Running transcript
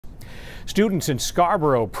Students in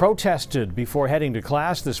Scarborough protested before heading to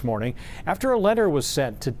class this morning after a letter was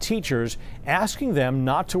sent to teachers asking them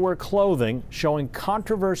not to wear clothing showing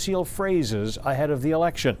controversial phrases ahead of the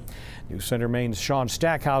election. News Center Maine's Sean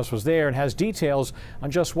Stackhouse was there and has details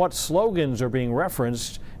on just what slogans are being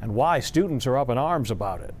referenced and why students are up in arms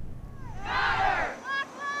about it.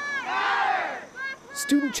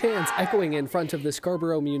 Student chants echoing in front of the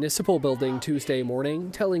Scarborough Municipal building Tuesday morning,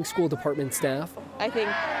 telling school department staff, I think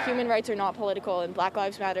human rights are not political and Black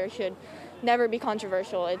Lives Matter should never be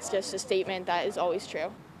controversial. It's just a statement that is always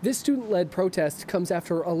true. This student-led protest comes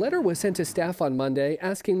after a letter was sent to staff on Monday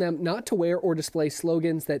asking them not to wear or display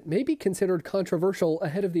slogans that may be considered controversial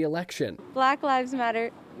ahead of the election. Black Lives Matter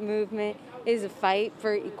movement is a fight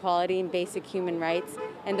for equality and basic human rights,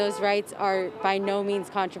 and those rights are by no means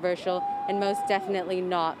controversial and most definitely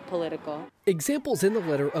not political. Examples in the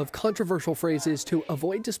letter of controversial phrases to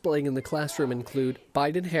avoid displaying in the classroom include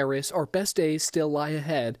Biden-Harris, our best days still lie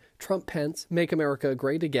ahead, Trump-Pence, make America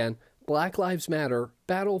great again, Black Lives Matter,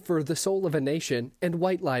 battle for the soul of a nation, and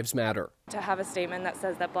White Lives Matter. To have a statement that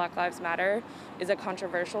says that Black Lives Matter is a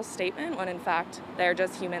controversial statement when in fact they're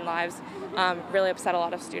just human lives really upset a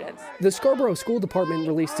lot of students. The Scarborough School Department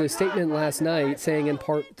released a statement last night saying in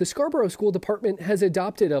part, the Scarborough School Department has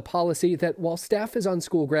adopted a policy that while staff is on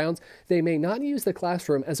school grounds, they may not use the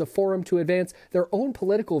classroom as a forum to advance their own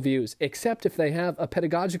political views, except if they have a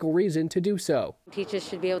pedagogical reason to do so. Teachers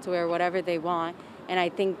should be able to wear whatever they want, and I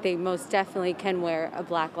think they most definitely can wear a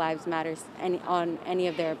Black Lives Matter on any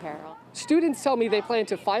of their apparel. Students tell me they plan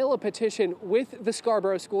to file a petition with the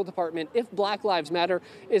Scarborough School Department if Black Lives Matter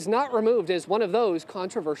is not removed as one of those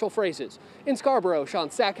controversial phrases. In Scarborough, Sean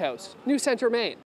Stackhouse, News Center, Maine.